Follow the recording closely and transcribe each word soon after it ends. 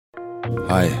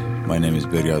Hi, my name is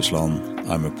Børge Ousland.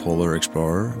 I'm a polar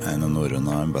explorer and a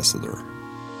Norrøna ambassador.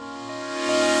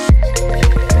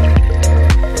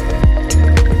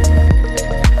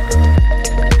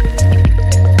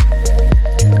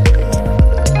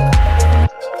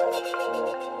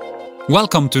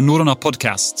 Welcome to Norrøna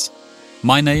Podcast.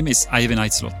 My name is Eivind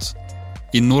Eidsloth.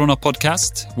 In Norrøna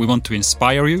Podcast, we want to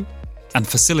inspire you and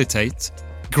facilitate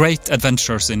great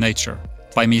adventures in nature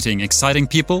by meeting exciting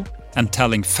people and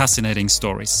telling fascinating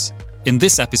stories. In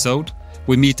this episode,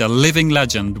 we meet a living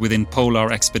legend within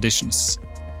polar expeditions.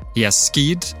 He has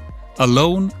skied,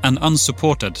 alone and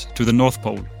unsupported, to the North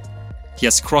Pole. He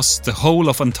has crossed the whole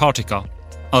of Antarctica,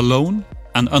 alone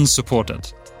and unsupported.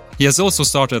 He has also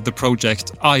started the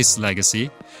project Ice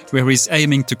Legacy, where he is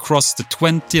aiming to cross the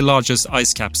 20 largest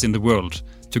ice caps in the world,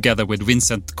 together with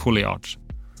Vincent Colliard.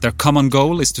 Their common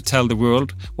goal is to tell the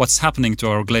world what's happening to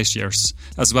our glaciers,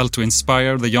 as well to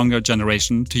inspire the younger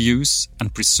generation to use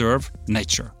and preserve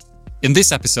nature. In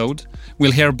this episode,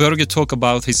 we'll hear Børge talk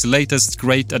about his latest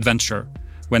great adventure,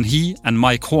 when he and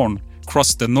Mike Horn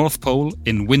crossed the North Pole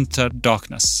in winter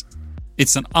darkness.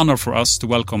 It's an honor for us to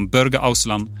welcome Børge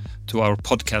Ousland to our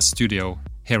podcast studio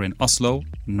here in Oslo,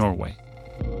 Norway.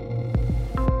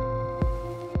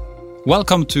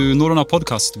 Welcome to Norrøna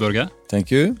Podcast, Børge.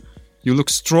 Thank you. You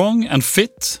look strong and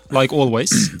fit, like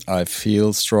always. I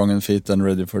feel strong and fit and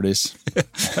ready for this.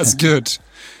 That's good.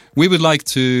 We would like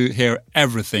to hear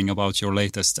everything about your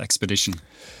latest expedition,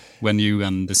 when you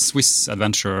and the Swiss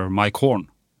adventurer Mike Horn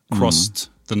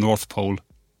crossed the North Pole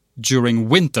during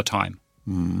winter time.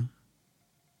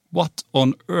 What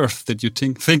on earth did you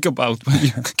think about when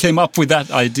you came up with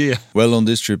that idea? Well, on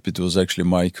this trip, it was actually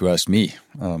Mike who asked me.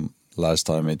 Last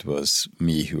time it was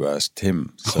me who asked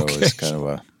him. So Okay. It's kind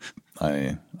of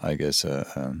I guess...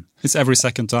 It's every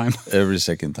second time. Every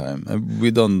second time.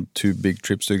 We've done 2 big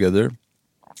trips together,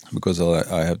 because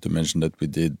I have to mention that we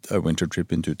did a winter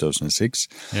trip in 2006.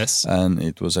 Yes. And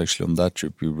it was actually on that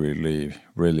trip we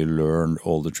really learned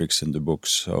all the tricks in the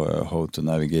books, how to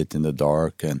navigate in the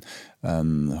dark and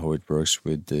how it works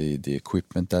with the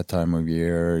equipment that time of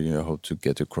year, how to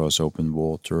get across open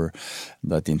water,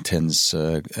 that intense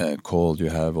cold you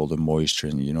have, all the moisture,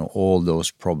 and all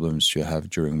those problems you have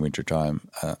during wintertime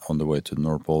on the way to the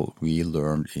North Pole, we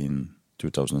learned in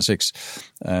 2006,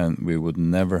 and we would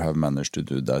never have managed to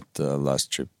do that last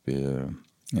trip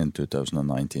in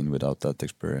 2019 without that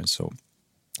experience. So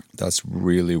that's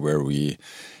really where we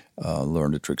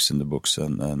learned the tricks in the books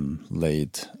and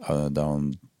laid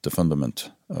down the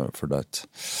fundament for that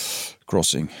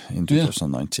crossing in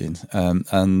 2019.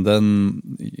 And then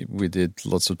we did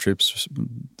lots of trips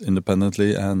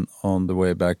independently, and on the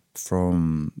way back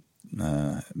from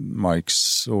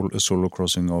Mike's solo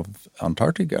crossing of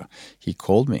Antarctica, he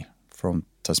called me from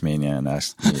Tasmania and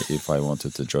asked me if I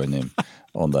wanted to join him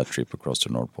on that trip across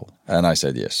the North Pole. And I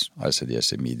said yes. I said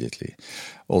yes immediately.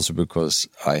 Also because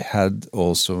I had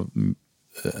also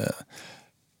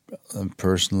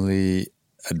personally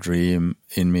a dream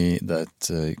in me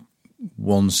that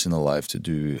once in a life to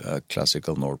do a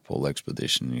classical North Pole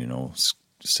expedition,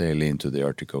 sail into the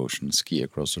Arctic Ocean, ski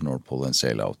across the North Pole and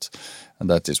sail out. And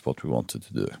that is what we wanted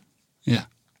to do. Yeah.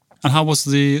 And how was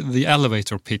the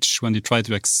elevator pitch when you tried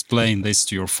to explain this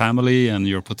to your family and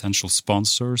your potential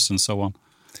sponsors and so on?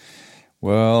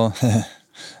 Well,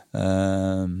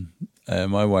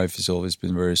 my wife has always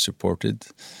been very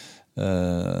supportive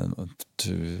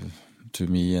to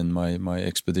me and my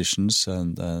expeditions,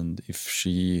 and if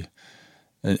she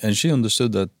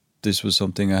understood that this was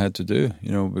something I had to do,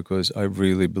 because I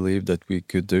really believed that we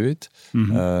could do it.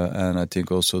 And I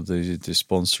think also the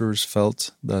sponsors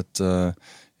felt that,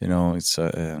 it's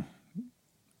a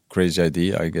crazy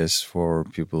idea, I guess, for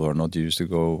people who are not used to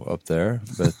go up there.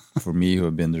 But for me, who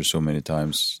have been there so many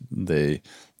times, they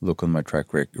look on my track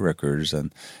records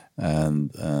and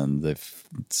they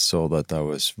saw that I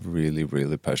was really,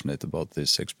 really passionate about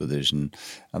this expedition.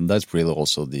 And that's really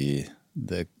also the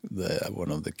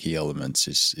one of the key elements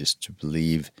is to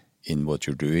believe in what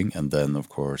you're doing, and then of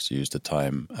course use the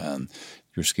time and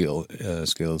your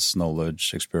skills,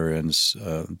 knowledge, experience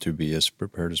to be as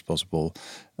prepared as possible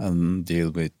and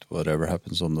deal with whatever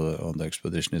happens on the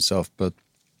expedition itself. But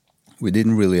we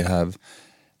didn't really have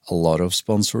a lot of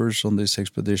sponsors on this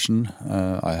expedition.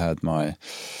 I had my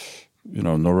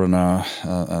Norrøna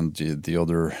and the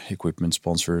other equipment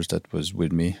sponsors that was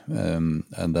with me. And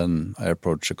then I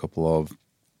approached a couple of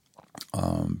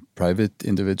private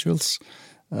individuals.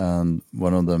 And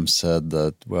one of them said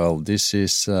that, well, this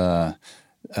is a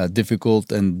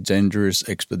difficult and dangerous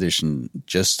expedition,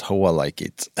 just how I like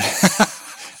it.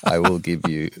 I will give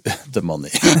you the money.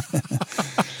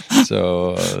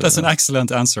 So that's an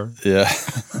excellent answer. Yeah.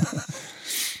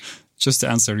 Just the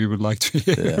answer you would like to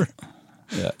hear.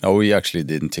 Yeah. No, we actually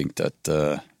didn't think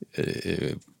that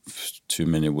too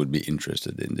many would be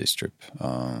interested in this trip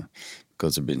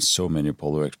because there have been so many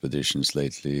polar expeditions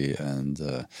lately,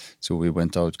 and so we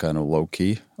went out kind of low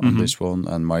key on this one.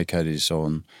 And Mike had his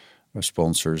own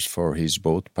sponsors for his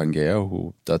boat,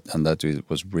 Pangea, that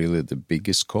was really the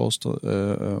biggest cost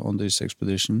on this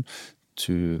expedition,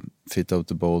 to fit out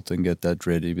the boat and get that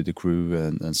ready with the crew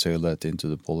and sail that into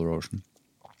the polar ocean.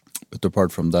 But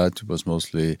apart from that, it was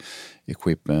mostly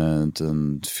equipment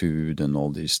and food and all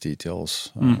these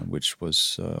details, which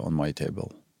was on my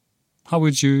table. How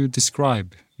would you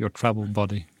describe your travel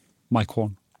buddy, Mike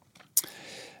Horn?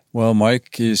 Well,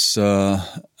 Mike is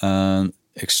an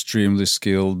extremely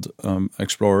skilled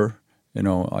explorer.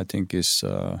 I think is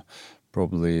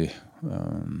probably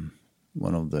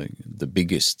one of the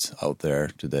biggest out there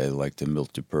today, like the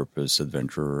multi-purpose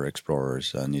adventurer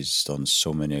explorers, and he's done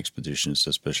so many expeditions,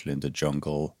 especially in the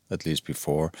jungle, at least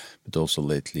before, but also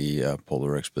lately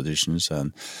polar expeditions,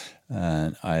 and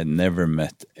I never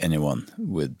met anyone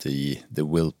with the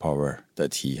willpower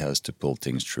that he has to pull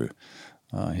things through.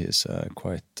 He's a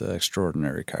quite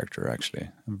extraordinary character, actually.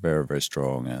 Very, very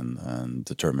strong and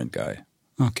determined guy.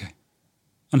 Okay.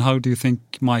 And how do you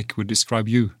think Mike would describe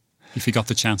you if he got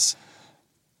the chance?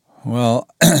 Well,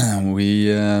 we,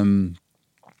 the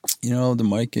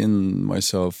Mike and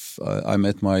myself, I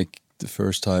met Mike the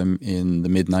first time in the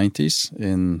mid-90s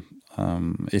in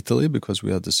Italy, because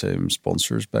we had the same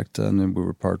sponsors back then, and we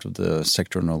were part of the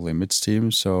Sector No Limits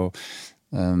team. So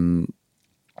I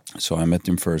met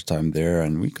him first time there,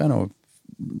 and we kind of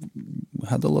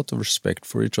had a lot of respect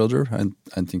for each other. And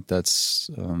I think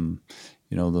that's, the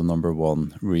number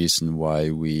one reason why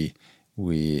we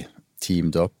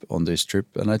teamed up on this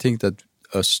trip. And I think that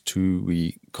us two,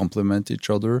 we complement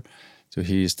each other. So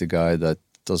he is the guy that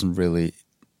doesn't really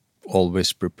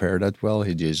always prepare that well.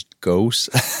 He just goes.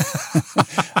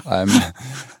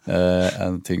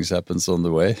 And things happens on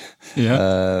the way.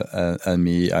 Yeah. And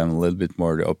me, I'm a little bit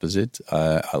more the opposite.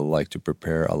 I like to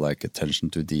prepare. I like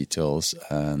attention to details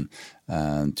and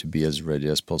to be as ready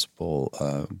as possible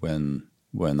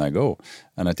when I go.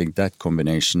 And I think that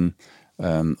combination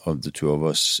of the two of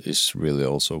us is really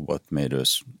also what made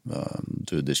us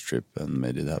do this trip and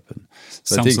made it happen.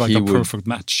 So Sounds like a perfect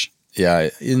match. Yeah,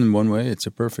 in one way, it's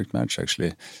a perfect match,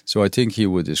 actually. So I think he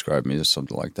would describe me as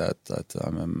something like that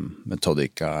I'm a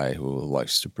methodic guy who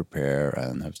likes to prepare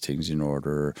and have things in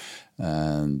order.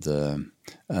 And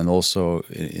also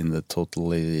in the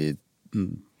totally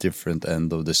different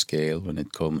end of the scale when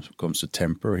it comes to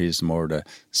temper. He's more the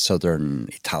southern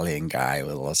Italian guy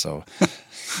with also,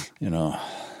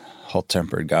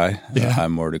 hot-tempered guy. Yeah.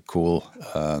 I'm more the cool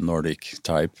Nordic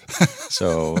type.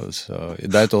 so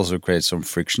that also creates some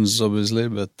frictions, obviously.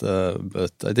 But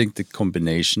I think the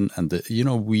combination and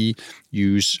we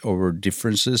use our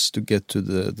differences to get to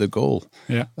the goal.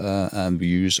 Yeah. And we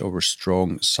use our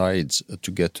strong sides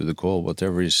to get to the goal.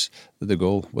 Whatever is the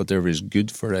goal, whatever is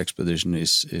good for the expedition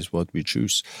is what we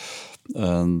choose.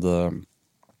 And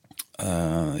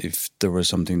if there was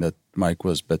something that Mike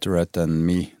was better at than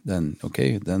me, then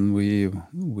okay, then we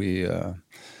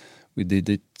did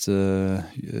it,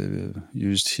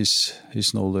 used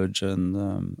his knowledge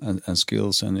and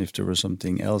skills, and if there was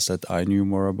something else that I knew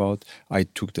more about, I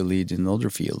took the lead in other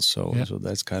fields. So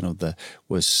that's kind of the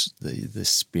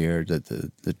spear,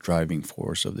 the driving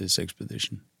force of this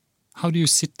expedition. How do you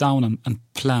sit down and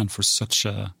plan for such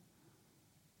a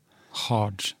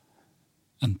hard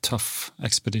and tough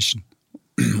expedition?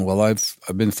 Well, I've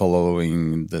been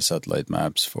following the satellite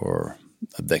maps for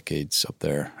decades up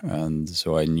there, and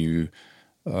so I knew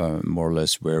more or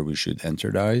less where we should enter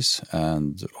the ice,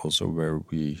 and also where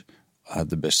we had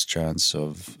the best chance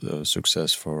of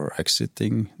success for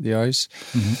exiting the ice.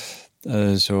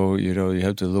 Mm-hmm. So you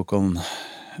have to look on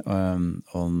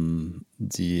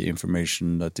the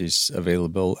information that is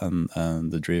available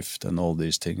and the drift and all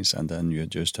these things, and then you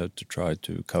just have to try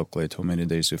to calculate how many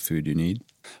days of food you need,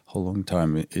 how long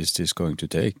time is this going to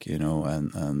take,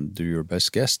 and do your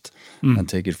best guess and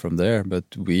take it from there.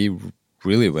 But we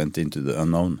really went into the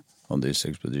unknown on this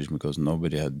expedition because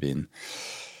nobody had been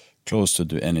close to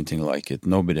do anything like it.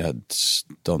 Nobody had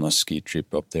done a ski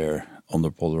trip up there on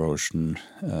the polar ocean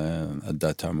at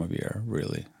that time of year,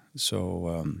 really.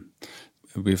 So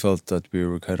we felt that we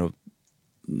were kind of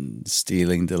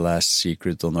stealing the last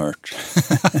secret on Earth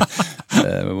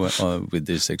with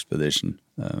this expedition.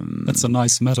 That's a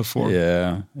nice metaphor.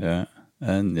 Yeah.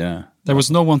 And yeah. There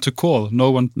was no one to call, no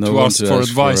one to ask for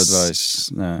advice.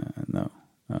 No.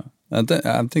 And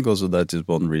I think also that is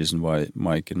one reason why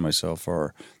Mike and myself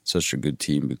are such a good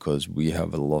team, because we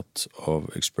have a lot of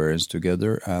experience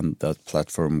together, and that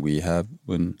platform we have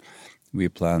when we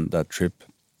plan that trip,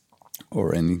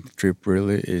 or any trip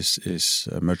really, is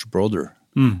much broader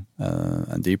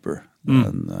and deeper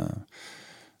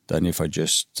than if I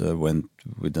just went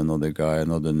with another guy,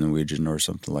 another Norwegian or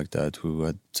something like that, who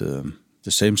had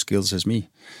the same skills as me.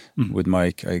 With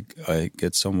Mike, I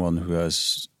get someone who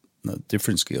has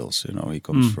different skills. You know, he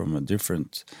comes from a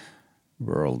different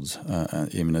world,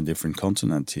 even a different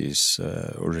continent. He's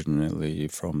originally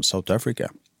from South Africa,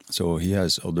 so he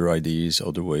has other ideas,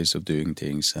 other ways of doing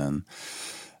things, and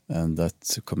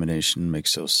that combination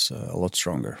makes us a lot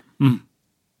stronger.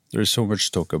 There is so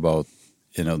much talk about,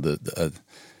 you know,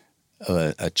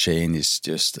 a chain is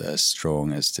just as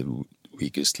strong as the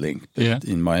weakest link. But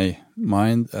in my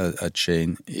mind, a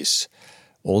chain is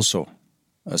also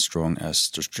as strong as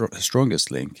the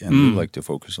strongest link, and we like to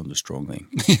focus on the strong link.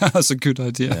 Yeah, that's a good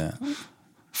idea. Yeah.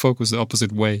 Focus the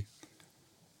opposite way.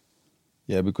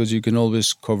 Yeah, because you can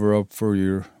always cover up for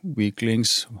your weak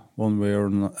links one way or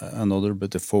another,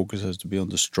 but the focus has to be on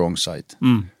the strong side,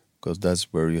 because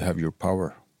that's where you have your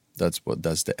power. That's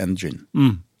the engine.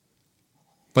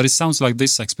 But it sounds like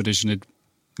this expedition, it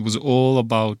was all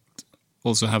about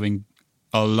also having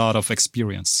a lot of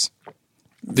experience.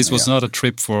 This was not a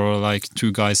trip for like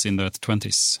two guys in their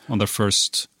 20s on their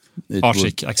first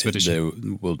Arctic expedition. They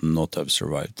would not have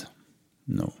survived.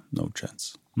 No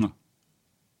chance. No.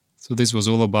 So this was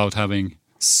all about having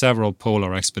several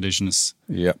polar expeditions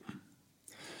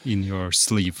in your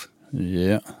sleeve.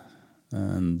 Yeah.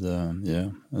 And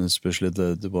and especially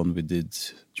the one we did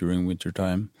during winter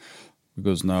time,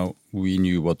 because now we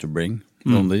knew what to bring.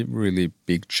 The only really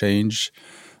big change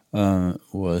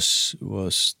was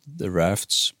the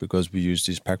rafts, because we used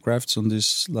these pack rafts on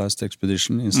this last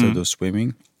expedition instead of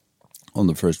swimming. On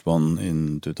the first one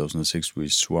in 2006, we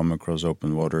swam across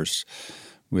open waters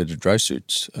with the dry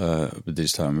suits. But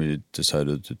this time we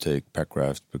decided to take pack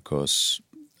raft because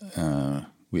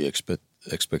we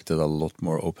expected a lot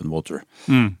more open water.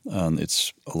 And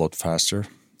it's a lot faster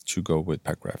to go with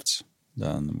pack rafts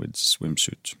than with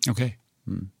swimsuit. Okay.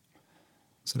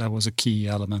 So that was a key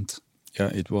element.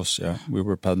 Yeah, it was. Yeah, we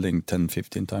were paddling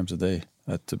 10-15 times a day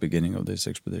at the beginning of this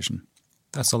expedition.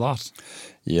 That's a lot.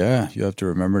 Yeah, you have to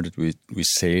remember that we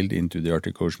sailed into the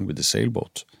Arctic Ocean with a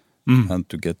sailboat. And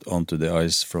to get onto the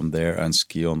ice from there and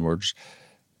ski onwards,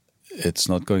 it's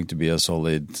not going to be a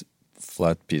solid,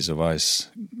 flat piece of ice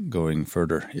going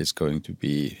further. It's going to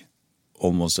be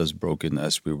almost as broken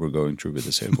as we were going through with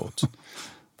the sailboat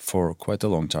for quite a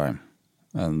long time.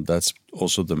 And that's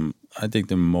also I think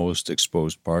the most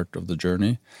exposed part of the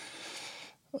journey,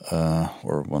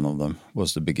 or one of them,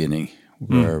 was the beginning,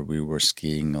 where we were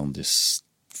skiing on this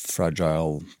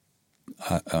fragile,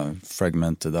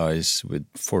 fragmented ice with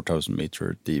 4,000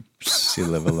 meter deep sea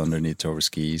level underneath our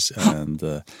skis, and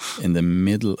in the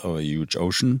middle of a huge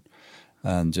ocean,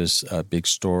 and just a big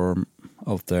storm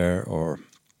out there, or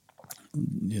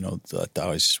you know, that the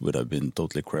ice would have been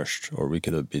totally crushed, or we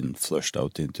could have been flushed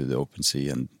out into the open sea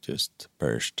and just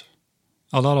perished.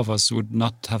 A lot of us would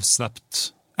not have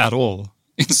slept at all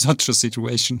in such a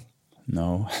situation.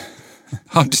 No.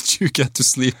 How did you get to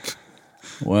sleep?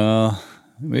 Well,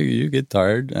 you get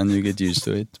tired and you get used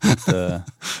to it. But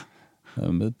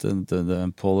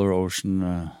the polar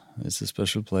ocean is a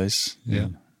special place. Yeah.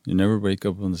 You never wake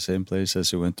up on the same place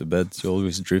as you went to bed. You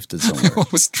always drifted somewhere.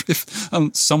 Always drift,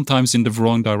 and sometimes in the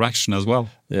wrong direction as well.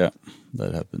 Yeah,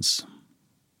 that happens.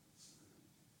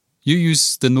 You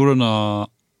use the Norrøna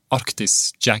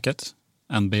Arctis jacket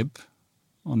and bib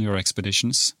on your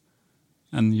expeditions,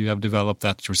 and you have developed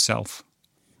that yourself.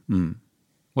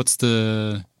 What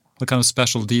kind of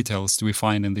special details do we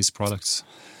find in these products?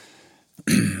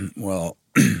 Well,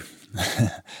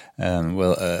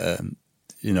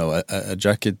 you know, a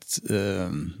jacket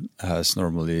has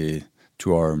normally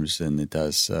two arms, and it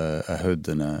has a hood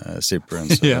and a zipper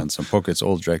and some pockets.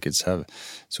 All jackets have.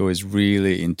 So it's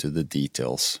really into the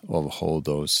details of how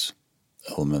those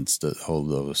elements, how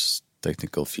those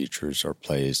technical features are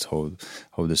placed, how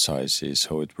the size is,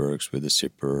 how it works with the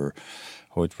zipper,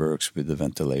 how it works with the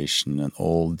ventilation, and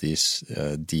all these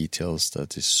details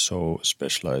that is so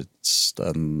specialized,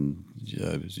 and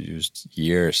I've used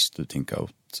years to think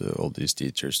out all these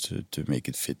details to make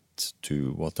it fit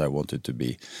to what I want it to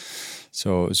be.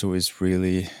 So it's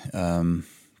really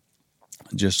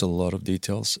just a lot of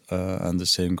details, and the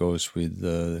same goes with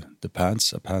the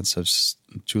pants. A pants has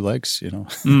two legs, you know,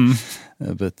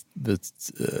 but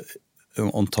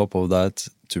on top of that,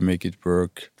 to make it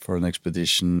work for an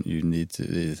expedition,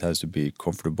 it has to be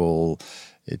comfortable,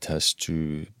 it has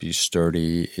to be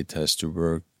sturdy, it has to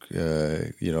work.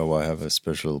 I have a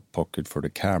special pocket for the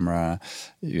camera.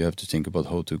 You have to think about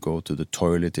how to go to the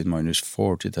toilet in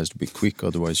 -40. It has to be quick,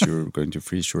 otherwise you're going to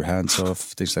freeze your hands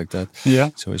off, things like that.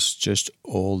 Yeah. So it's just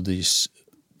all these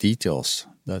details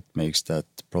that makes that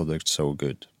product so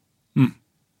good.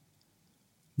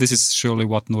 This is surely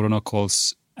what Norrøna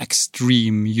calls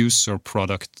extreme user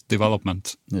product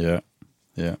development. Yeah.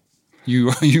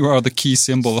 You are the key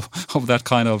symbol of that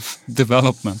kind of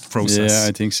development process. Yeah,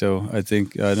 I think so. I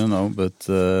don't know, but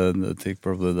I think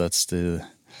probably that's the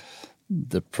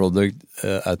product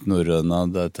at Norrøna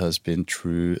that has been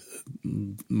through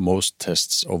most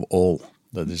tests of all.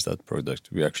 That is that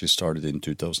product. We actually started in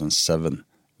 2007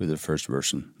 with the first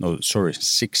version. No, sorry,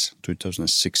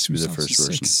 2006 with the first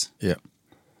version. Yeah.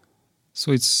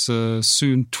 So it's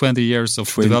soon 20 years of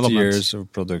 20 development. 20 years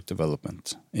of product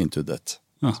development into that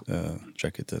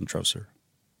jacket and trouser.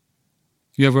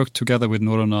 You have worked together with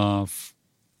Norrøna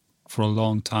for a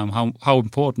long time. How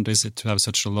important is it to have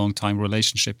such a long time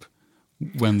relationship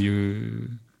when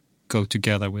you go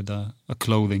together with a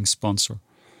clothing sponsor?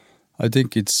 I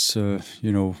think it's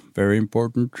very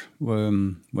important.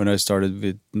 When I started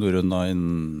with Norrøna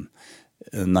in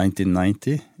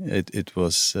 1990, it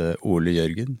was Ole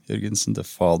Jørgensen, the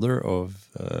father of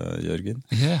Jørgen,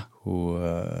 who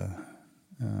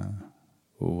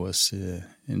was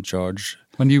in charge.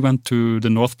 When you went to the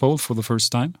North Pole for the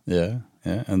first time? Yeah.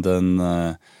 And then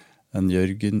and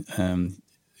Jørgen,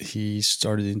 he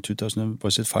started in 2000,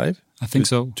 was it 5? I think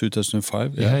so.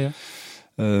 2005, yeah.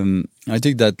 I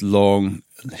think that long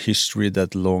history,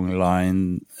 that long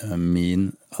line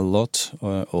mean a lot,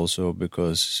 also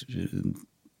because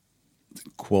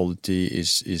quality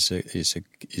is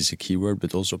a key word,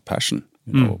 but also passion.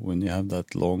 When you have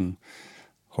that long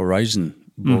horizon,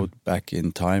 both back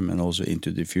in time and also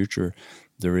into the future,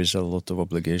 there is a lot of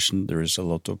obligation, there is a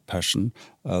lot of passion,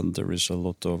 and there is a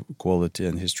lot of quality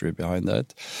and history behind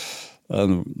that.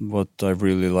 And what I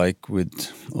really like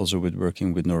with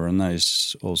working with Norrøna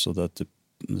is also that the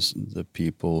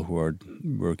people who are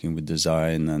working with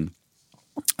design and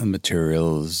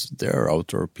materials, they're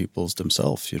outdoor peoples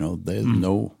themselves. They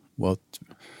know what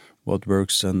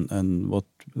works and what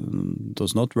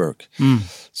does not work.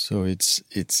 So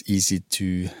it's easy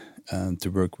to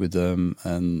work with them,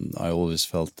 and I always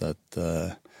felt that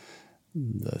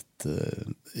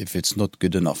if it's not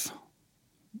good enough,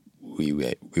 we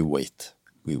wait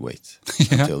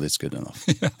until it's good enough.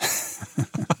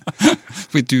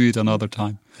 We do it another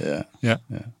time. Yeah.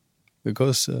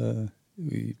 Because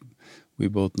we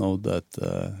both know that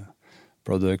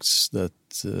products that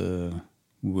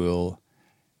will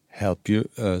help you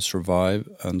survive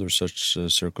under such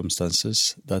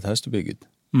circumstances, that has to be good.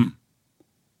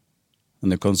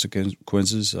 And the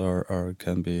consequences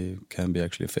can be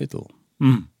actually fatal.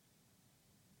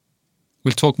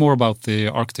 We'll talk more about the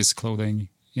Arctic clothing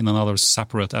in another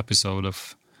separate episode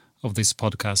of this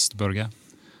podcast, Børge.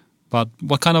 But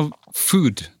what kind of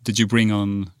food did you bring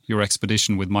on your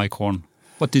expedition with Mike Horn?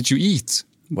 What did you eat?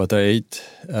 What I ate,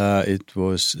 it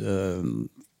was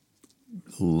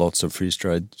lots of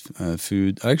freeze-dried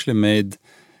food. I actually made,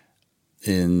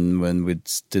 when we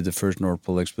did the first North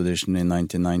Pole expedition in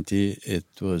 1990, it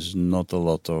was not a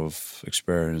lot of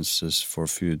experiences for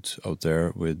food out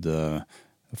there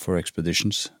for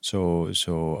expeditions. So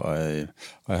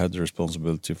I had the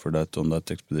responsibility for that on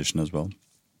that expedition as well.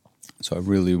 So I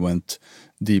really went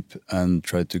deep and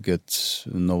tried to get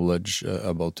knowledge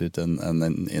about it. And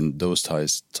then in those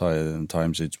times,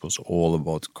 it was all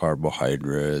about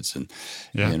carbohydrates and,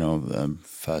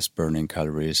 fast burning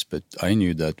calories. But I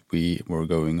knew that we were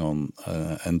going on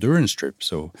endurance trip.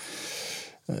 So,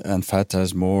 and fat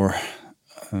has more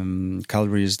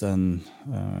calories than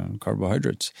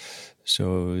carbohydrates.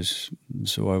 So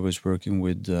I was working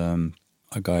with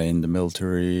a guy in the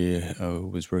military who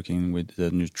was working with the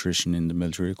nutrition in the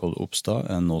military called Ousland,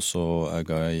 and also a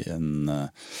guy in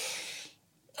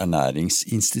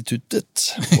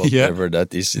Ernæringsinstituttet, whatever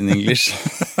that is in English.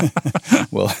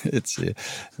 Well,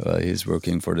 he's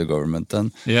working for the government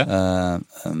then. Yeah.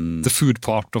 The food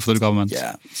part of the government.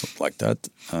 Yeah, something like that.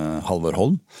 Halvor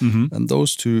Holm. And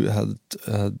those two had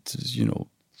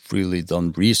really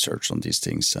done research on these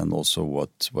things, and also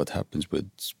what happens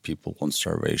with people on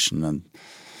starvation and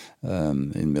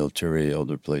in military,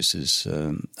 other places,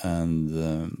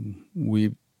 and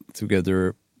we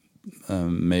together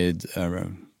made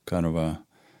a kind of a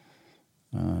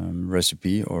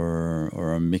recipe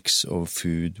or a mix of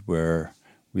food where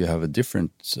we have a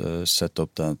different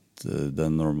setup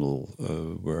than normal,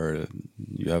 where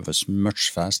you have as much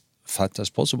fat as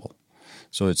possible.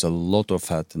 So it's a lot of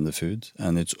fat in the food,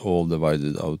 and it's all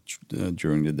divided out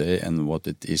during the day. And what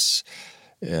it is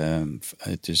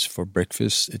for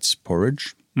breakfast, it's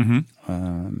porridge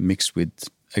mixed with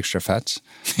extra fat.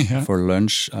 Yeah. For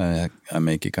lunch, I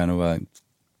make a kind of a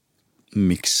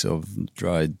mix of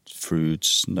dried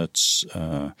fruits, nuts,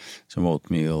 some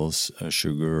oatmeal,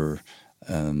 sugar,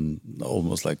 and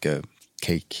almost like a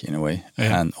cake in a way,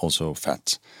 and also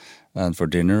fat. And for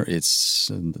dinner,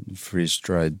 it's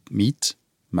freeze-dried meat,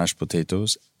 mashed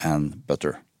potatoes, and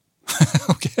butter.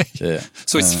 Okay. Yeah.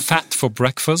 So it's fat for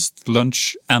breakfast,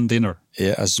 lunch, and dinner.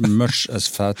 Yeah, as much as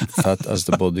fat as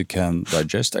the body can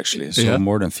digest, actually. So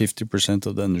more than 50%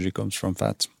 of the energy comes from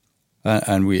fat.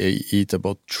 And we eat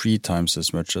about 3 times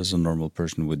as much as a normal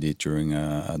person would eat during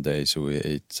a day. So we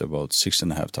ate about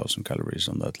 6,500 calories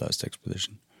on that last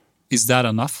expedition. Is that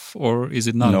enough, or is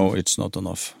it not? No, it's not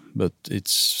enough. But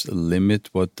it's a limit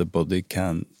what the body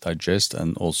can digest,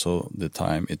 and also the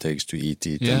time it takes to eat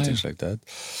and things like that.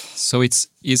 So it's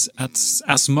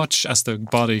as much as the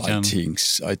body can.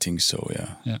 I think so.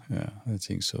 Yeah. I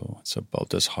think so. It's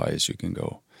about as high as you can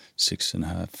go,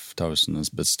 6,500.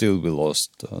 But still, we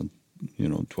lost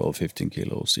 12, 15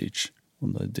 kilos each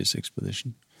on this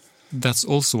expedition. That's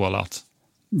also a lot.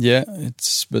 Yeah,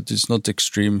 but it's not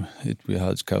extreme. We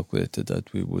had calculated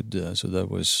that we would, so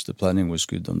the planning was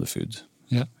good on the food.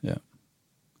 Yeah.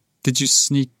 Did you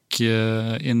sneak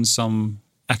in some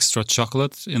extra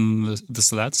chocolate in the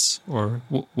sleds, or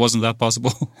wasn't that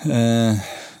possible?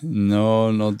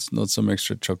 No, not some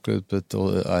extra chocolate, but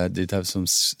I did have some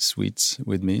sweets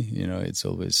with me. It's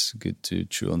always good to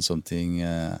chew on something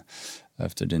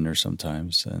after dinner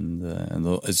sometimes, and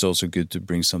it's also good to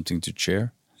bring something to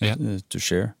share. To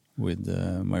share with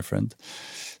my friend.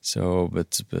 So,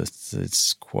 but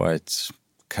it's quite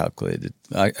calculated.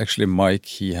 Actually, Mike,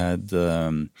 he had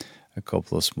a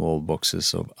couple of small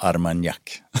boxes of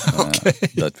Armagnac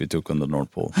that we took on the North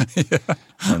Pole.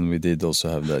 And we did also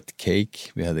have that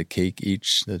cake. We had a cake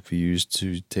each that we used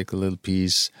to take a little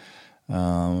piece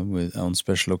on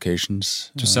special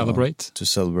occasions. To celebrate? To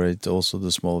celebrate also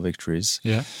the small victories.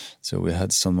 Yeah. So we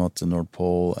had some at the North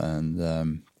Pole,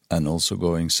 and also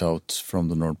going south from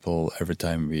the North Pole every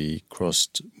time we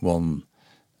crossed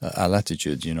a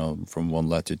latitude, from one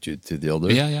latitude to the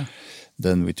other. Yeah.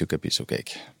 Then we took a piece of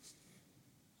cake.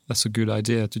 That's a good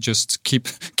idea, to just keep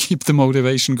the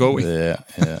motivation going. Yeah.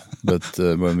 But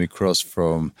when we crossed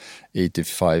from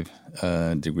 85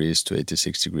 degrees to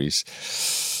 86 degrees,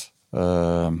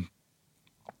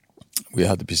 we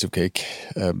had a piece of cake,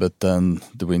 but then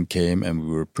the wind came and we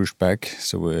were pushed back,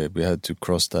 so we had to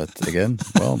cross that again.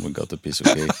 Well, we got a piece of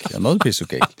cake, another piece of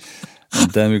cake,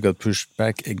 and then we got pushed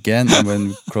back again. And when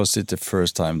we crossed it the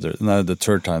third time, the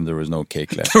third time there was no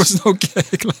cake left. There was no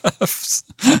cake left.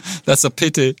 That's a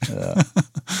pity. Yeah.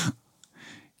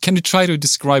 Can you try to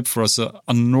describe for us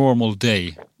a normal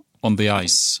day on the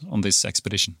ice on this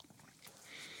expedition?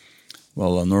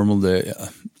 Well, a normal day,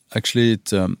 actually,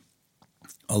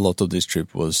 a lot of this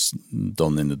trip was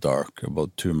done in the dark.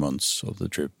 About 2 months of the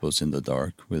trip was in the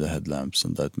dark with the headlamps,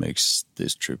 and that makes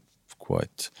this trip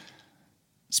quite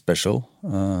special.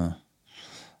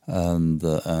 And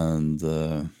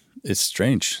it's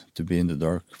strange to be in the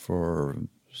dark for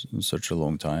such a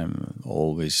long time,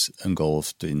 always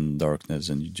engulfed in darkness,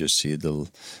 and you just see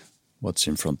what's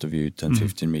in front of you 10,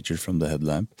 15 meters from the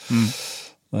headlamp.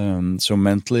 So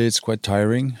mentally it's quite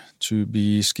tiring to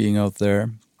be skiing out there.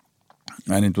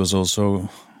 And it was also,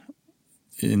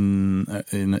 in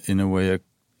a way,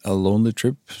 a lonely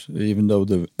trip, even though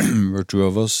there were 2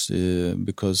 of us,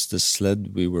 because the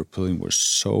sled we were pulling was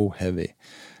so heavy.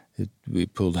 We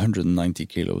pulled 190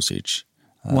 kilos each.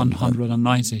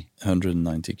 190?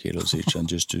 190 kilos each. And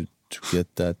just to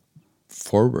get that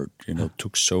forward,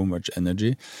 took so much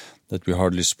energy that we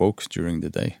hardly spoke during the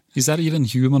day. Is that even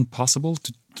human possible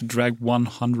to drag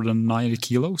 190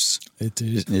 kilos? It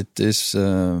is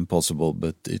possible,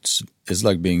 but it's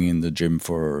like being in the gym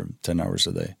for 10 hours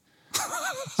a day.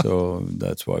 So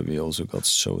that's why we also got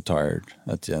so tired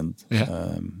at the end.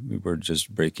 Yeah. We were just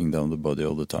breaking down the body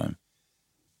all the time.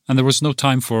 And there was no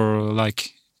time for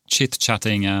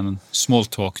chit-chatting and small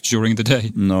talk during the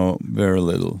day? No, very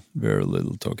little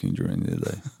talking during the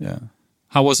day, yeah.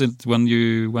 How was it when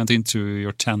you went into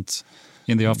your tent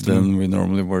in the afternoon? Then we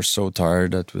normally were so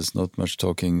tired that was not much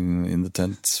talking in the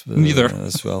tent Neither.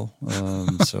 As well.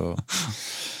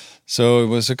 So it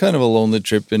was a kind of a lonely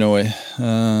trip in a way.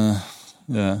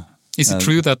 Yeah. Is it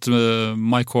true that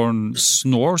Mike Horn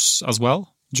snores as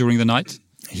well during the night?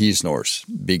 He snores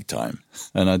big time,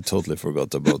 and I totally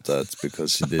forgot about that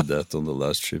because he did that on the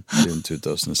last trip in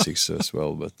 2006 as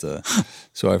well. But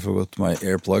so I forgot my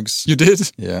earplugs. You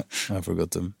did? Yeah, I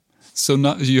forgot them. So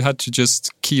now you had to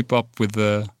just keep up with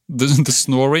the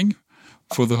snoring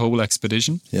for the whole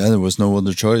expedition? Yeah, there was no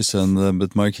other choice. And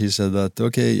but Mike, he said that,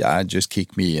 okay, yeah, just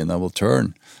kick me and I will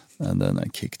turn. And then I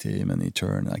kicked him and he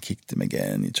turned. I kicked him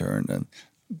again, he turned. And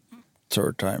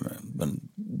third time, and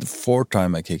the fourth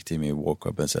time I kicked him, he woke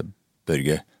up and said,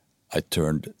 Børge, I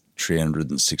turned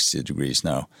 360 degrees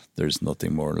now. There's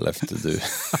nothing more left to do.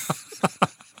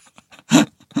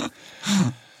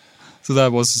 So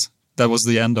that was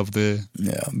the end of the...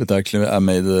 Yeah, but actually I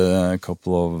made a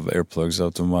couple of earplugs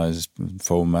out of my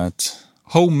foam mat.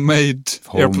 Homemade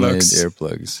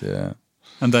earplugs, yeah.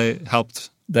 And they helped?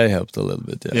 They helped a little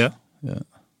bit, yeah. Yeah.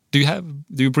 Do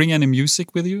you bring any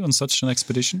music with you on such an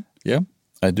expedition? Yeah,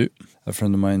 I do. A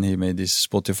friend of mine, he made this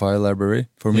Spotify library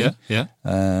for me. Yeah.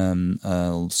 I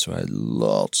also had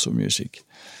lots of music.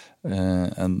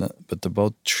 But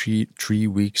about three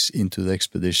weeks into the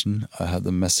expedition, I had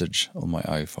a message on my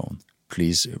iPhone.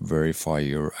 Please verify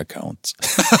your account.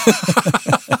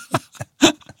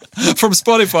 From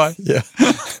Spotify? Yeah.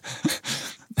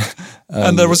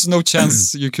 And there was no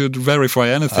chance you could verify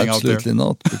anything out there? Absolutely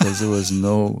not, because there was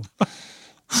no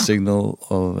signal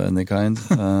of any kind.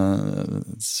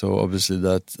 So obviously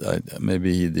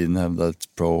maybe he didn't have that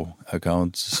pro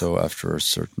account. So after a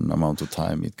certain amount of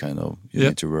time, it kind of, you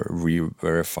need to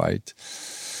re-verify it.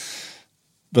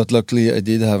 But luckily I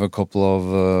did have a couple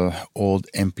of old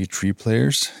MP3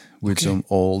 players with some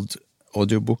old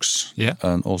audiobooks. Yeah.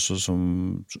 And also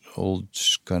some old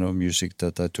kind of music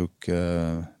that I took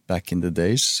back in the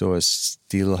days. So I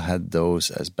still had those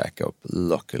as backup,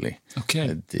 luckily.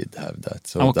 Okay. I did have that.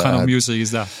 So and what kind of music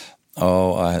is that?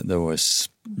 Oh, there was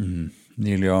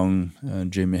Neil Young,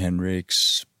 Jimi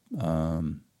Hendrix,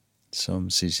 some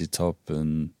ZZ Top,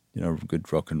 and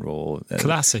good rock and roll.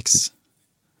 Classics.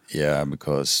 Yeah,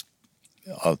 because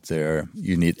out there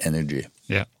you need energy.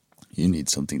 Yeah. You need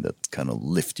something that kind of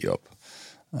lifts you up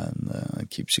and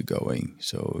keeps you going.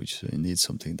 So you need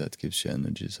something that gives you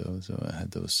energy. So I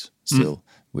had those still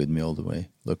with me all the way,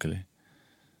 luckily.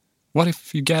 What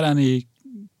if you get any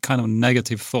kind of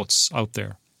negative thoughts out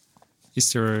there?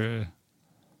 Is there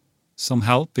some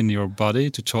help in your body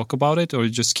to talk about it, or you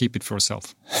just keep it for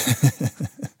yourself?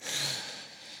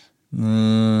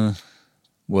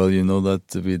 Well, you know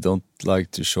that we don't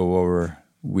like to show our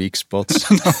weak spots.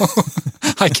 No,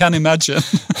 I can imagine.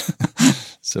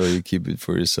 So you keep it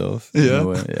for yourself.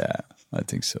 Yeah. Yeah, I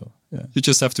think so. Yeah. You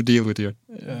just have to deal with your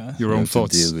own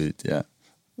thoughts. Deal with it, yeah.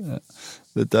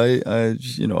 But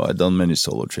I've done many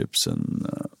solo trips, and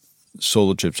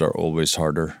solo trips are always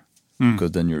harder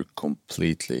because then you're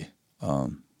completely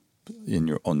on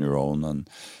your own. And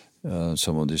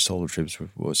some of these solo trips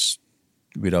was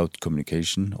without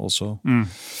communication also.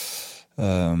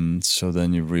 So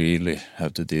then you really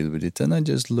have to deal with it. And I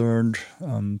just learned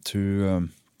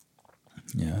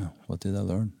what did I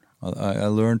learn? I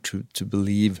learned to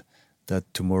believe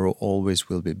that tomorrow always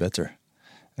will be better.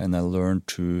 And I learned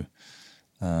to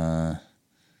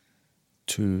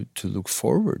look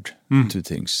forward to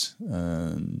things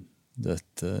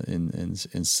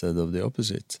instead of the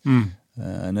opposite.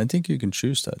 And I think you can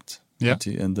choose that. Yeah.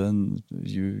 And then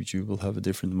you will have a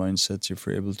different mindset if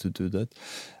you're able to do that.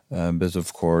 But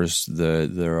of course,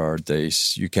 there are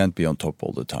days you can't be on top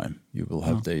all the time. You will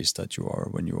have days that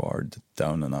when you are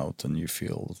down and out and you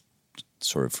feel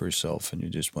sorry for yourself and you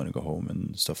just want to go home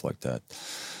and stuff like that.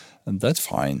 And that's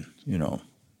fine,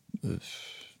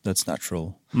 that's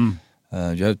natural.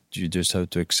 You just have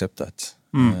to accept that.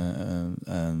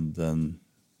 And then,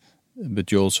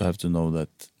 but you also have to know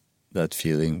that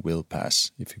feeling will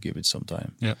pass if you give it some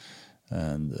time. Yeah.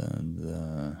 And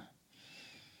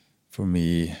for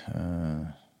me,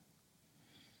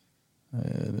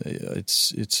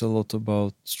 it's a lot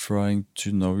about trying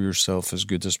to know yourself as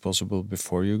good as possible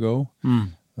before you go,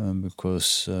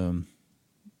 because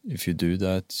if you do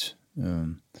that,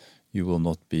 you will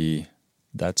not be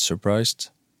that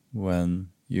surprised when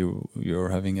you're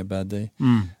having a bad day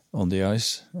on the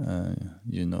ice.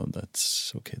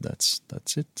 That's okay. That's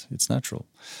it. It's natural.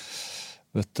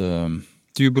 But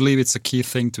do you believe it's a key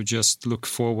thing to just look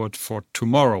forward for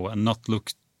tomorrow and not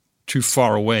look too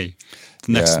far away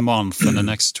the next month and the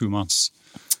next 2 months?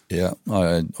 Yeah,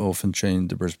 I often change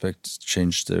the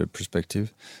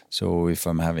perspective. So if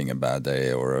I'm having a bad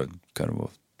day or a kind of a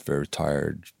very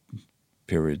tired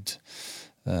period,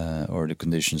 or the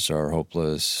conditions are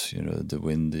hopeless, the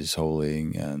wind is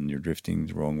howling and you're drifting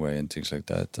the wrong way and things like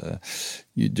that,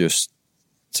 you just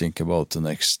think about the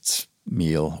next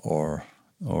meal or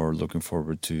or looking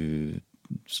forward to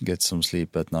get some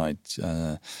sleep at night.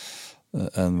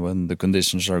 And when the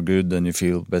conditions are good and you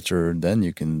feel better, then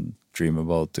you can dream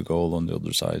about the goal on the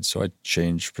other side. So I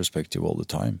change perspective all the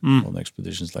time on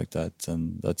expeditions like that.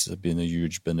 And that's been a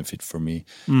huge benefit for me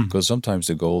because sometimes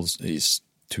the goal is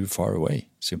too far away,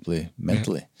 simply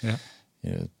mentally. Yeah.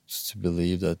 You know, to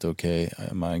believe that, okay,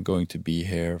 am I going to be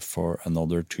here for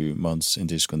another 2 months in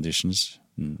these conditions?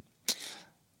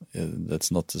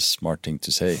 That's not a smart thing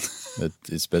to say, but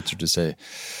it's better to say,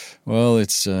 well,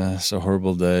 it's a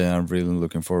horrible day. I'm really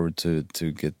looking forward to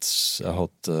get a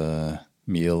hot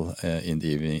meal in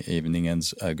the evening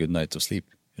and a good night of sleep.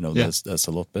 You know, that's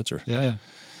a lot better. Yeah.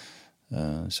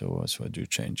 So I do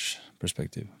change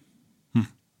perspective.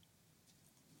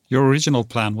 Your original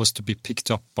plan was to be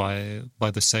picked up by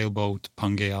the sailboat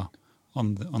Pangea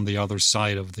on the other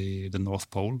side of the North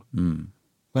Pole.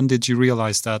 When did you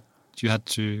realize that you had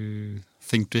to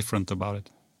think different about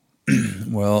it?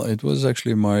 Well, it was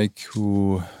actually Mike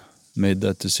who made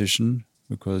that decision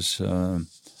because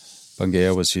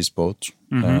Pangea was his boat,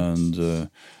 and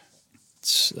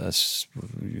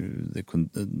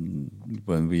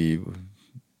when we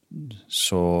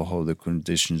saw how the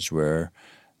conditions were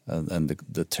and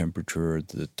the temperature,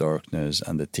 the darkness,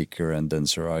 and the thicker and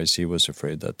denser ice, he was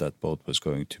afraid that that boat was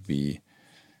going to be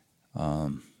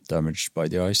damaged by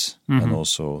the ice, and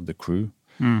also the crew,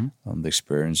 and the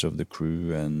experience of the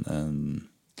crew, and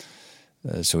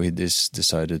so he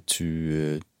decided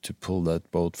to pull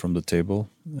that boat from the table,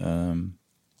 and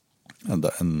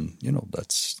you know,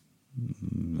 that's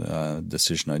a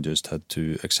decision I just had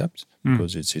to accept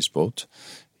because it's his boat.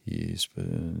 He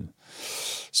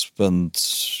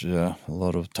spent a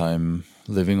lot of time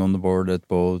living on the board that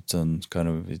boat, and kind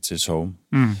of it's his home.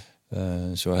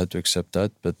 So I had to accept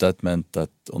that, but that meant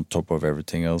that on top of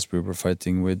everything else we were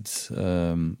fighting with,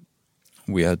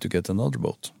 we had to get another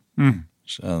boat.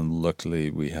 And luckily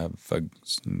we have a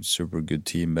super good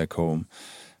team back home,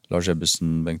 Lars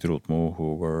Ebbesen, Bengt Rotmo,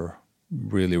 who were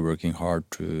really working hard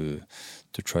to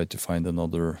try to find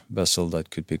another vessel that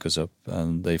could pick us up,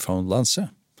 and they found Lance.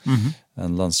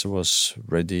 And Lance was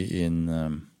ready in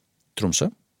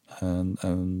Tromsø,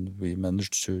 and we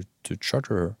managed to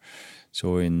charter her.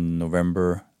 So in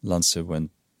November, Lance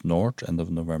went north. End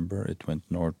of November, it went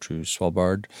north to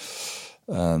Svalbard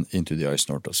and into the ice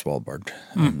north of Svalbard.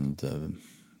 And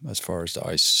as far as the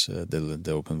ice,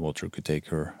 the open water could take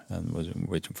her, and was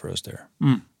waiting for us there.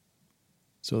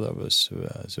 So that was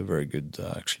a very good,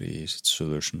 actually,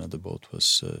 solution. The boat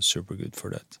was super good for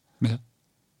that. Yeah.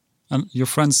 And your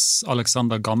friends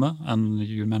Alexander Gamme and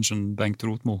you mentioned Bengt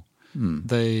Rotmo,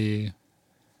 they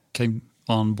came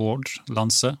on board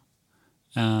Lance,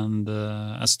 and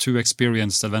as two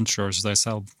experienced adventurers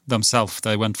themselves,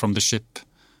 they went from the ship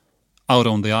out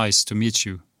on the ice to meet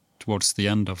you towards the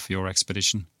end of your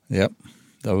expedition. Yeah,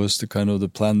 that was the kind of the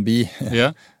plan B.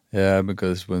 Yeah? Yeah,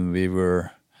 because when we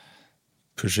were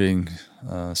pushing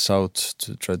south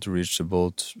to try to reach the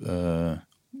boat,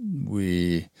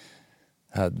 we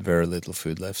had very little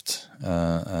food left,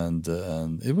 and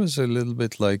it was a little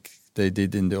bit like they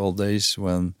did in the old days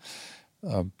when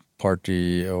a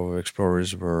party of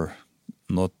explorers were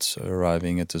not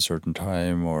arriving at a certain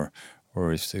time, or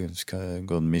if they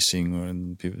gone missing,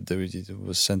 and it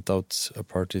was sent out a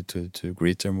party to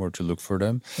greet them or to look for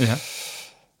them. Yeah.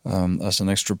 As an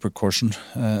extra precaution,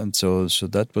 and so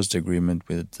that was the agreement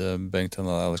with Bengt and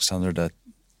Alexander, that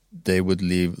they would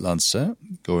leave Lance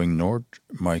going north.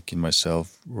 Mike and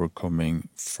myself were coming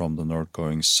from the north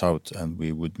going south, and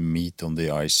we would meet on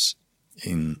the ice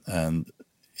in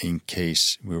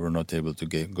case we were not able to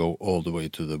go all the way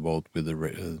to the boat with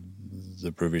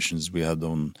the provisions we had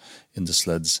in the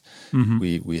sleds.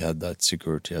 We had that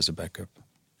security as a backup.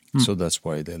 So that's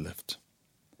why they left.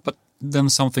 But then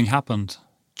something happened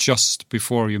just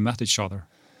before you met each other.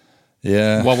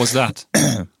 Yeah. What was that?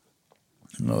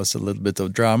 It was a little bit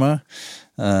of drama,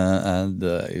 and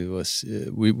it was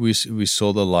we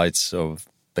saw the lights of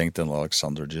Bengt and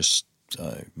Alexander just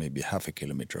maybe half a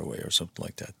kilometer away or something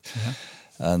like that. Yeah.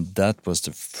 And that was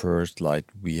the first light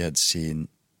we had seen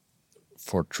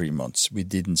for 3 months. We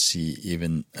didn't see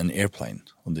even an airplane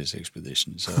on this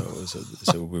expedition,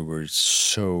 so we were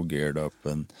so geared up,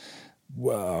 and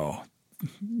wow,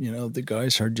 you know, the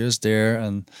guys are just there,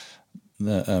 and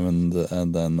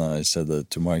then I said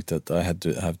to Mike that I had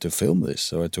to have to film this.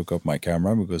 So I took up my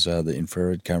camera because I had the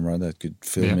infrared camera that could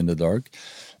film in the dark,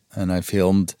 and I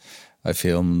filmed,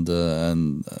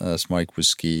 and as Mike was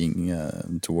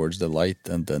skiing towards the light,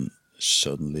 and then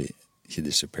suddenly he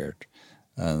disappeared,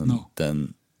 and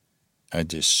then I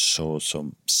just saw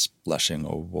some splashing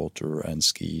of water and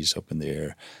skis up in the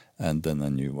air, And then I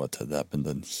knew what had happened,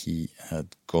 and he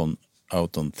had gone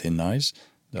out on thin ice.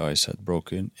 The ice had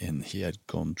broken, and he had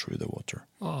gone through the water.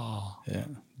 Oh. Yeah,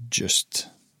 just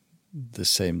the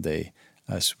same day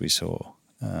as we saw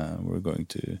we're going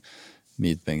to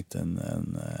meet Bengt and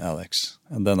Alex.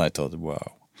 And then I thought,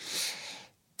 wow,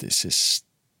 this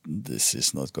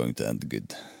is not going to end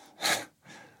good.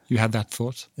 You had that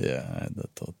thought? Yeah, I had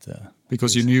that thought, yeah.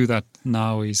 Because you knew that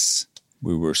now is...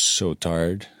 We were so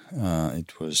tired. I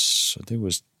think it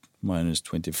was minus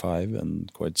 25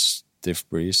 and quite stiff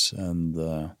breeze. And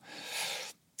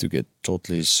to get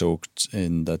totally soaked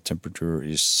in that temperature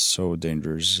is so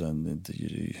dangerous. And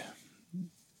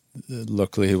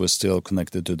luckily he was still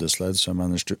connected to the sled, so I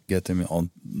managed to get him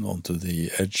onto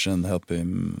the edge and helped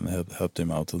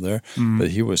him out of there.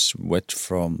 But he was wet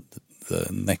from the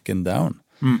neck and down.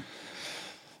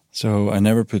 So I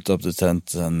never put up the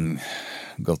tent and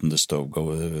gotten the stove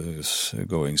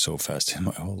going so fast in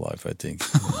my whole life, I think.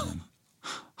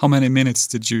 How many minutes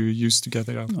did you use to get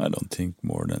it up? I don't think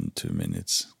more than 2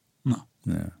 minutes. No.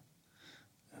 Yeah.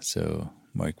 So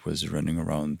Mike was running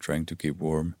around trying to keep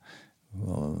warm.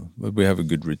 Well, but we have a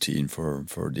good routine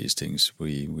for these things.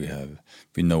 We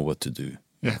know what to do.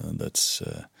 Yeah. And that's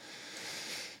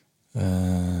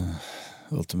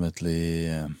ultimately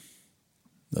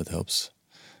that helps.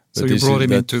 So you brought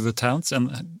him into the tent,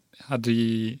 and had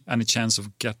he any chance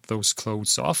of get those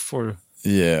clothes off, or?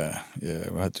 Yeah,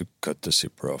 we had to cut the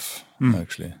zipper off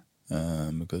actually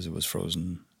because it was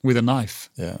frozen. With a knife?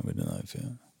 Yeah, with a knife.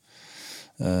 Yeah.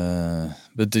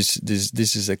 But this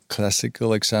is a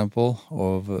classical example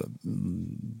of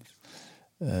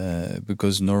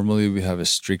because normally we have a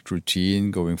strict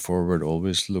routine going forward.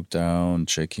 Always look down,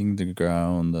 checking the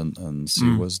ground, and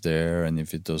see what's there. And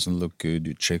if it doesn't look good,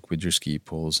 you check with your ski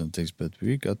poles and things. But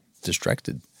we got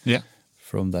distracted. Yeah.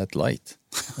 From that light,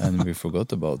 and we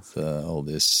forgot about all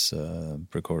these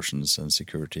precautions and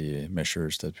security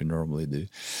measures that we normally do.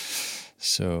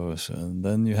 So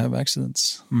then you have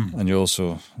accidents, and you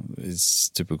also, it's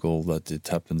typical that it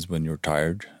happens when you're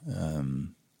tired.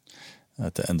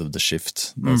 At the end of the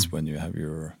shift, that's when you have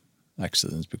your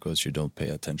accidents because you don't pay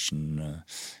attention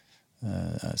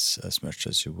as much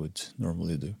as you would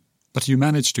normally do. But you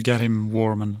managed to get him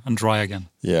warm and dry again.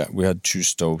 Yeah, we had 2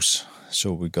 stoves,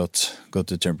 so we got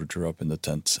the temperature up in the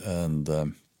tent, and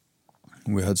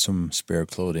we had some spare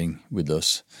clothing with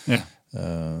us. Yeah,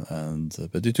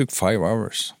 but it took 5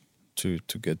 hours to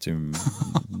get him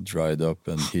dried up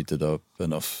and heated up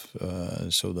enough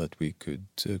so that we could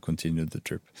continue the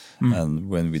trip. And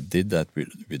when we did that,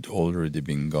 we'd already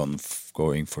been going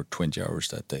for 20 hours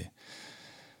that day.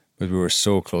 But we were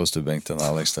so close to Bengt and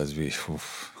Alex that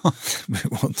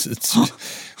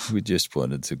we just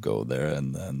wanted to go there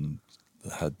and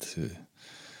had to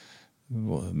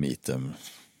meet them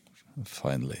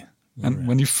finally. And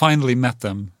when you finally met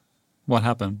them, what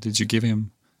happened? Did you give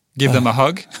them a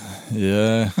hug?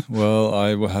 Yeah, well,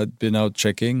 I had been out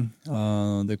checking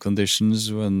the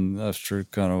conditions after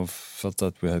kind of felt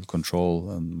that we had control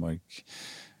and Mike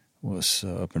was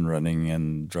up and running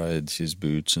and dried his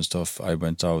boots and stuff. I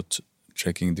went out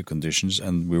checking the conditions,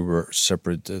 and we were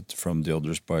separated from the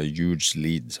others by a huge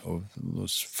lead of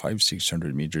those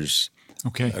 500-600 meters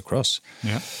across.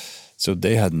 Yeah. So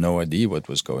they had no idea what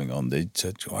was going on. They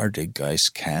said, "Are they guys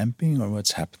camping or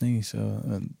what's happening?"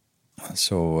 And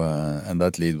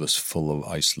that lead was full of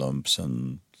ice lumps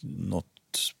and not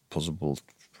possible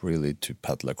really to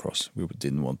paddle across. We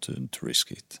didn't want to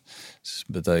risk it.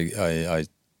 But I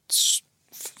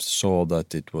saw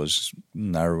that it was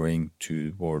narrowing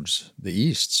towards the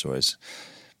east, so I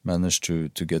managed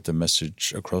to get the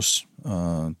message across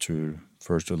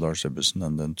first to Lars Ebbesen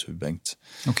and then to Bengt.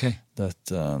 Okay. That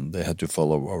they had to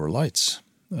follow our lights.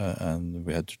 And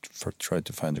we had to try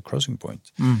to find a crossing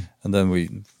point. And then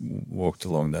we walked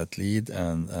along that lead,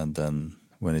 and then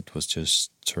when it was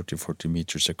just 30-40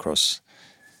 meters across,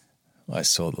 I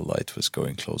saw the light was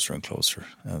going closer and closer.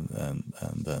 And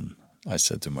then I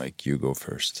said to Mike, "You go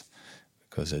first,"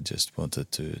 because I just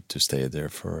wanted to stay there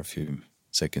for a few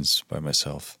seconds by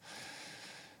myself.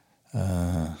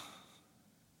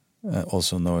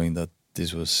 Also knowing that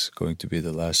this was going to be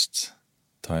the last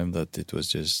time that it was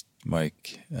just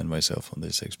Mike and myself on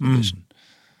this expedition.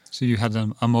 So you had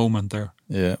a moment there.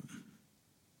 Yeah.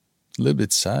 A little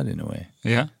bit sad in a way.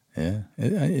 Yeah? Yeah.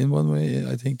 In one way,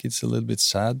 I think it's a little bit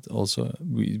sad also.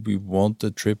 We want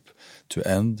the trip to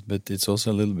end, but it's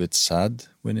also a little bit sad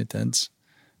when it ends.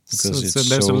 Because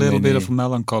there's a little bit of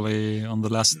melancholy on the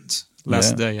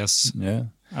last day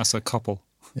as a couple.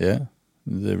 Yeah.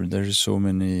 There are so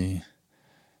many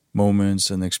moments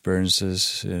and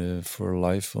experiences for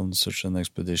life on such an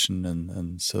expedition,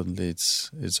 and suddenly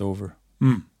it's over.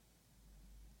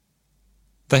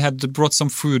 They had brought some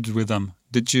food with them.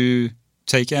 Did you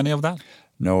take any of that?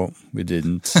 No, we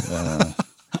didn't.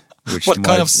 What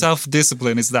kind of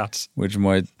self-discipline is that?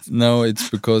 No, it's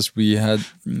because we've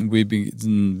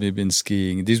been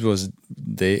skiing. This was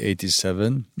day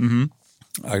 87,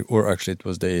 or actually it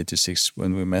was day 86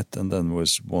 when we met, and then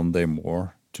was one day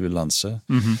more to Lanse.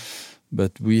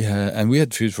 But we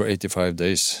had food for 85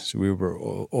 days, so we were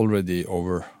already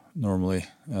over normally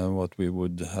what we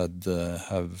would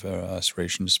have as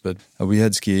rations. But we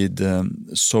had skied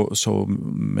so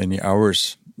many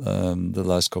hours the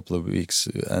last couple of weeks,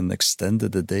 and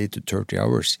extended the day to 30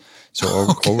 hours. So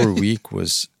our week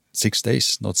was 6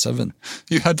 days, not 7.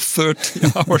 You had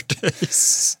 30-hour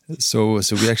days. So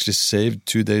we actually saved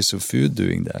 2 days of food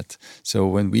doing that. So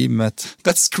when we met...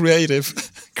 That's creative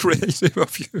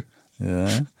of you.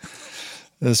 Yeah.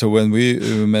 So when we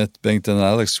met Bengt and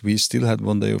Alex, we still had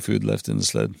 1 day of food left in the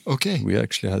sled. Okay. We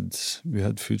actually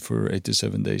had food for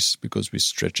 87 days because we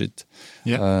stretch it.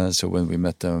 Yeah. So when we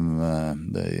met them,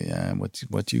 they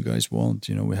what do you guys want?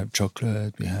 We have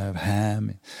chocolate, we have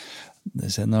ham. They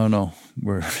said no,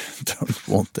 we don't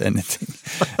want anything,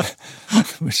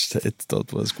 which they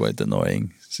thought was quite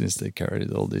annoying since they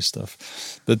carried all this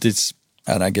stuff. But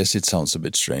and I guess it sounds a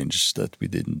bit strange that we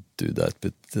didn't do that,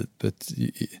 but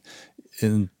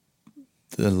in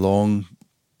the long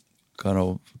kind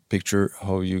of picture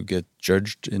how you get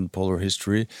judged in polar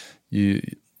history,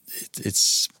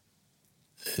 it's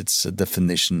a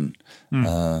definition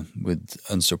with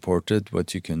unsupported.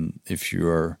 What you can, if you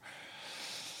are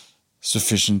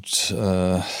sufficient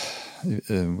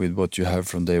with what you have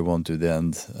from day one to the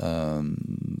end,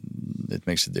 it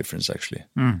makes a difference actually.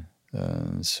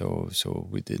 So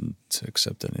we didn't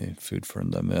accept any food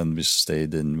from them, and we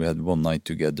stayed we had one night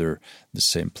together, the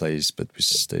same place, but we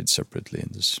stayed separately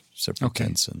in this separate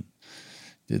tents and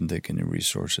didn't take any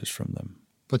resources from them.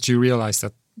 But you realize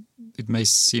that it may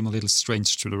seem a little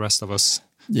strange to the rest of us.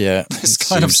 Yeah, this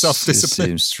kind of self-discipline. It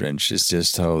seems strange. It's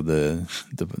just how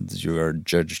you are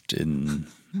judged in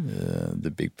the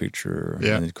big picture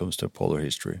when it comes to polar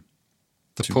history.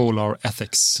 The polar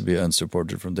ethics. To be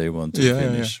unsupported from day one to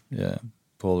finish. Yeah,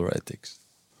 polar ethics.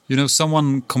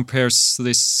 Someone compares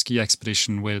this ski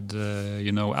expedition with,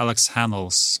 Alex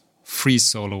Hanel's free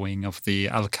soloing of the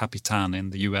El Capitan in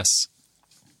the US.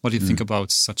 What do you think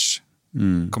about such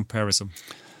comparison?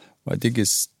 Well, I think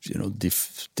it's,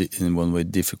 in one way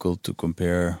difficult to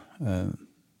compare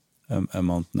a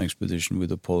mountain expedition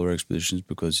with a polar expedition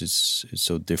because it's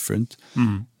so different.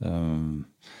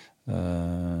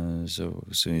 So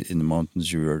in the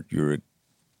mountains you're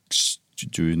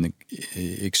doing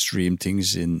extreme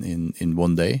things in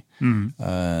 1 day,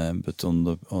 but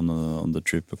on the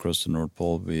trip across the North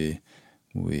Pole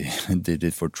we did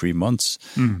it for 3 months.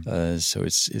 So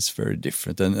it's very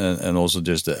different, and also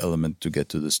just the element to get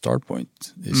to the start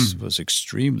point was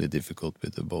extremely difficult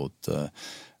with the boat,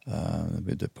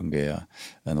 with the Pangea,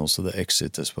 and also the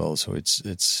exit as well. So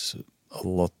it's a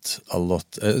lot.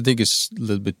 I think it's a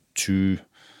little bit too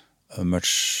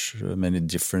many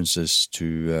differences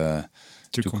to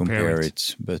compare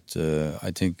it. But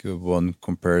I think one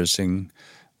comparison,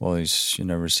 is you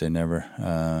never say never.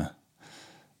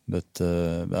 But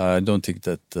I don't think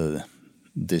that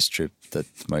this trip that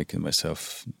Mike and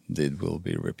myself did will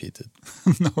be repeated.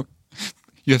 No,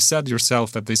 you have said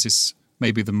yourself that this is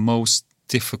maybe the most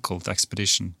difficult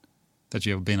expedition that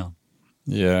you have been on.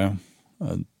 Yeah.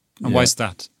 And why is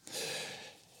that?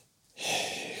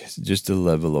 Just the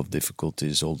level of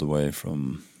difficulties all the way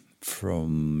from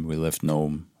we left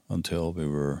Nome until we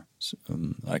were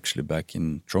actually back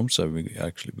in Tromsø.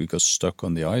 We got stuck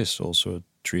on the ice also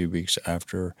 3 weeks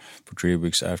after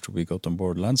we got on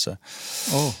board Lanse.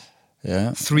 Oh.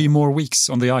 Yeah. 3 more weeks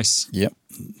on the ice. Yeah.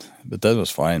 But that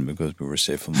was fine because we were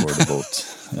safe on board the boat.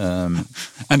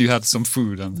 And you had some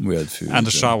food. We had food. And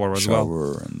a shower as well.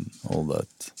 Shower and all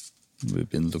that we've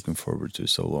been looking forward to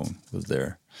so long was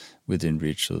there within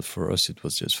reach. So for us, it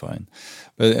was just fine.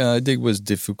 But I think it was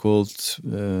difficult.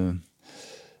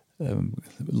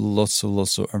 Lots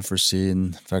of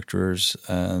unforeseen factors,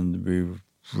 and we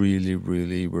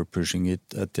really were pushing it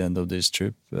at the end of this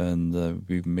trip, and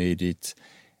we made it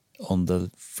on the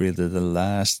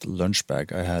last lunch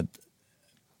bag. I had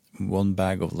 1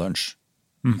 bag of lunch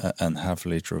and half a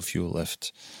liter of fuel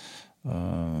left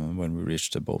when we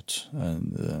reached the boat,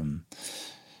 and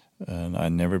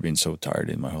I'd never been so tired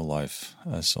in my whole life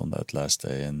as on that last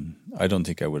day, and I don't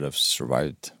think I would have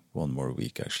survived 1 more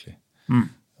week actually.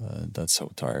 That's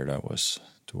how tired I was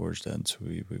towards the end. So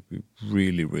we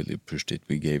really, really pushed it.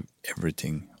 We gave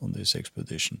everything on this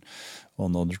expedition.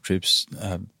 On other trips,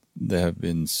 they have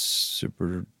been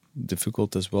super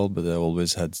difficult as well, but I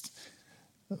always had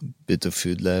a bit of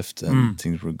food left and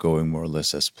things were going more or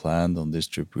less as planned. On this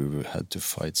trip, we had to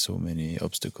fight so many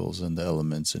obstacles and the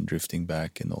elements and drifting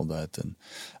back and all that.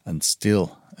 And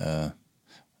still,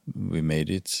 we made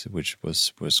it, which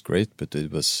was great, but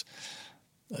it was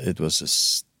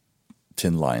a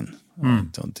thin line. I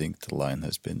don't think the line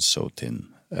has been so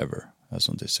thin ever as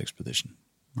on this expedition.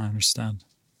 I understand.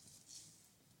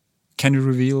 Can you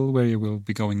reveal where you will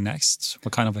be going next?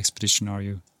 What kind of expedition are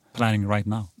you planning right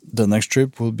now? The next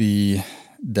trip will be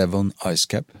Devon Ice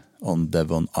Cap on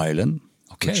Devon Island,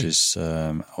 which is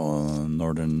on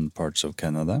northern parts of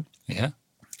Canada. Yeah.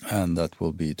 And that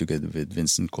will be together with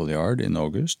Vincent Colliard in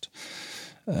August.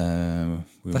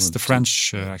 That's the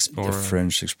French explorer. The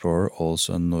French explorer,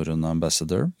 also a Northern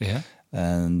ambassador. Yeah.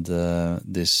 And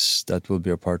that will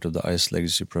be a part of the Ice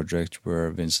Legacy project, where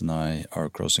Vince and I are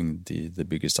crossing the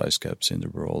biggest ice caps in the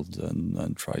world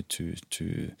and try to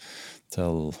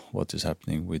tell what is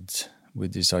happening with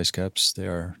these ice caps. They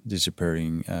are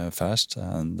disappearing fast,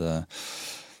 and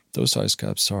those ice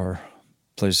caps are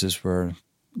places where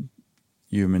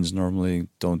humans normally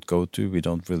don't go to. We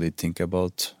don't really think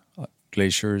about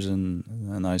glaciers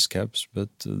and ice caps, but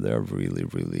they're really,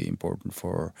 really important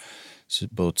for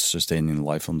both sustaining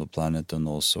life on the planet and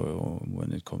also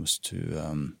when it comes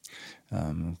to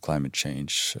climate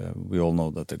change. We all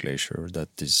know that the glacier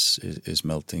that is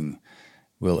melting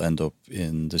will end up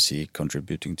in the sea,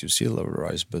 contributing to sea level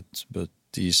rise. But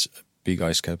these big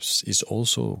ice caps is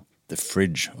also the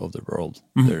fridge of the world.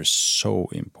 They're so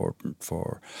important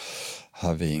for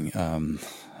having kind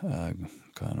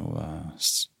of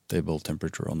stable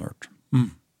temperature on Earth.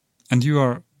 And you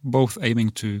are both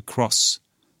aiming to cross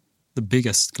the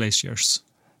biggest glaciers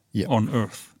on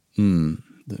Earth.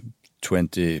 The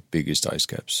 20 biggest ice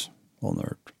caps on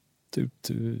Earth. To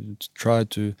try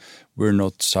to, we're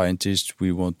not scientists.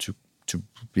 We want to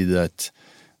be that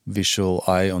visual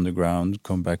eye on the ground,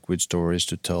 come back with stories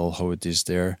to tell how it is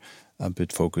there, and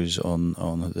put focus on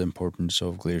the importance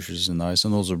of glaciers and ice,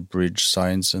 and also bridge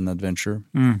science and adventure.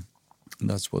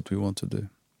 That's what we want to do.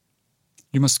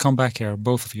 You must come back here,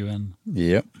 both of you, and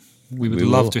we would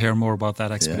love to hear more about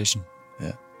that expedition.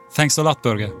 Yeah. Thanks a lot,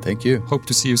 Børge. Thank you. Hope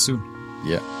to see you soon.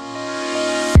 Yeah.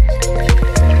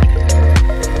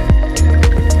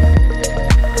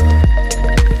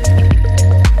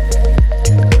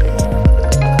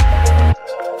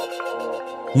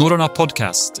 Norrøna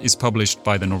podcast is published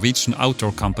by the Norwegian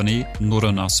outdoor company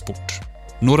Norrøna Sport.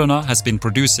 Norrøna has been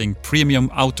producing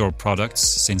premium outdoor products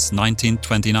since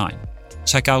 1929.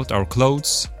 Check out our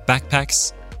clothes,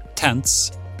 backpacks,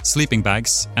 tents, sleeping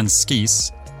bags, and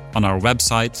skis on our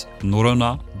website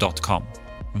norrøna.com.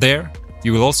 There,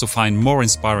 you will also find more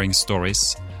inspiring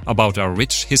stories about our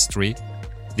rich history,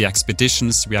 the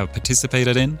expeditions we have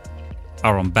participated in,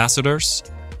 our ambassadors,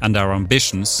 and our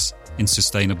ambitions in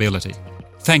sustainability.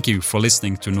 Thank you for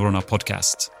listening to Norrøna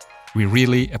podcast. We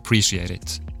really appreciate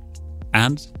it.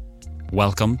 And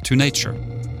welcome to nature.